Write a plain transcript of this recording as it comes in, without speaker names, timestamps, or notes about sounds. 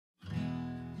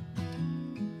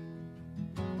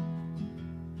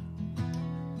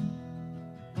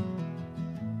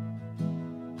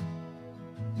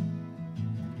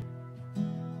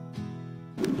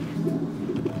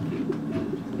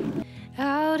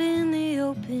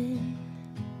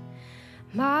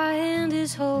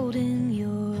is holding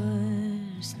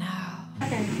yours now.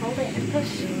 Then hold it and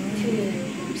push to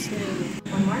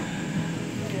one more.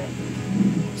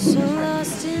 So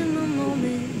lost in the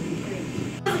moment.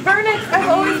 Vernix, I've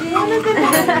always wanted to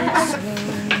know.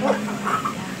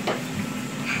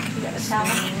 You got a towel?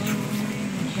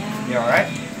 You alright?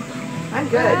 I'm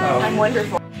good. I'm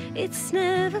wonderful. It's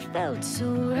never felt so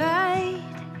right.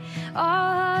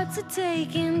 Our hearts are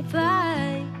taking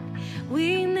flight.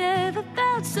 We never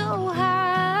felt so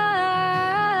high.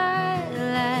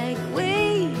 Like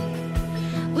we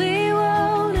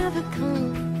won't ever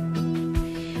come.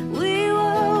 We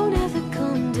won't ever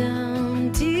come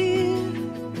down, dear.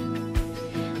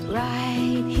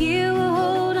 Right here we'll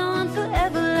hold on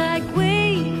forever. Like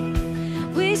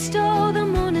we stole the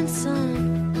morning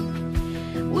sun.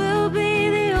 We'll be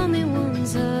the only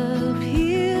ones up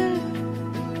here.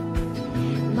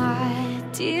 My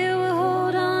dear, we'll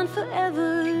hold on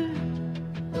forever.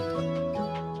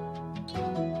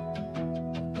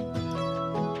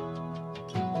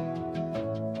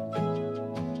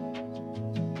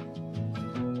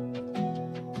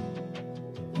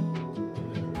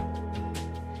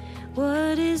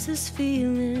 What is this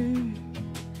feeling?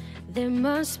 There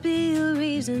must be a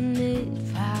reason it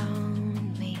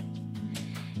found me.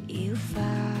 You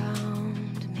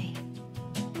found me.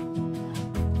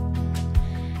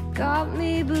 Got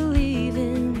me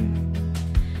believing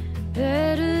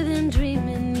better than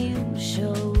dreaming. You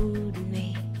showed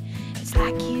me it's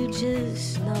like you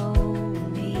just know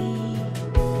me.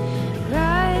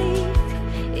 Right,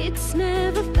 it's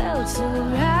never felt so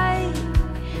right.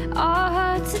 Our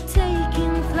hearts are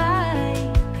taking flight.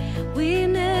 We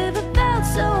never felt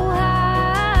so high.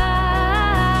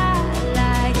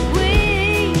 Like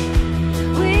we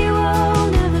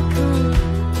won't ever come.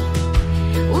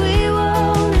 We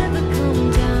won't ever come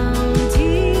down,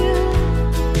 dear.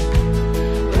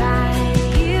 Right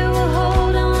here we'll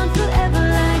hold on forever.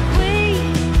 Like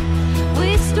we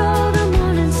stole the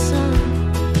morning sun.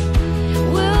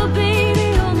 We'll be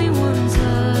the only ones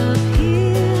up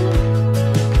here.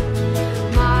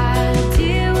 My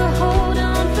dear, we'll hold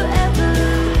on forever.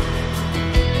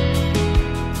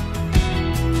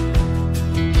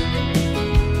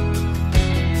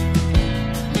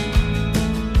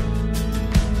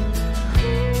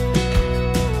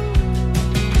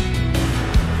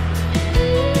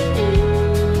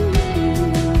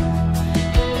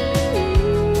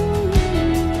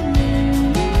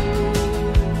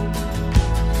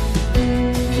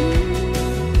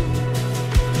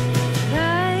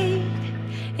 Right,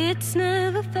 it's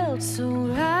never felt so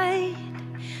right.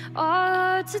 Our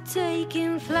hearts are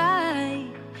taking flight.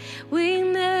 We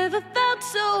never felt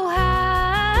so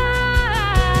high.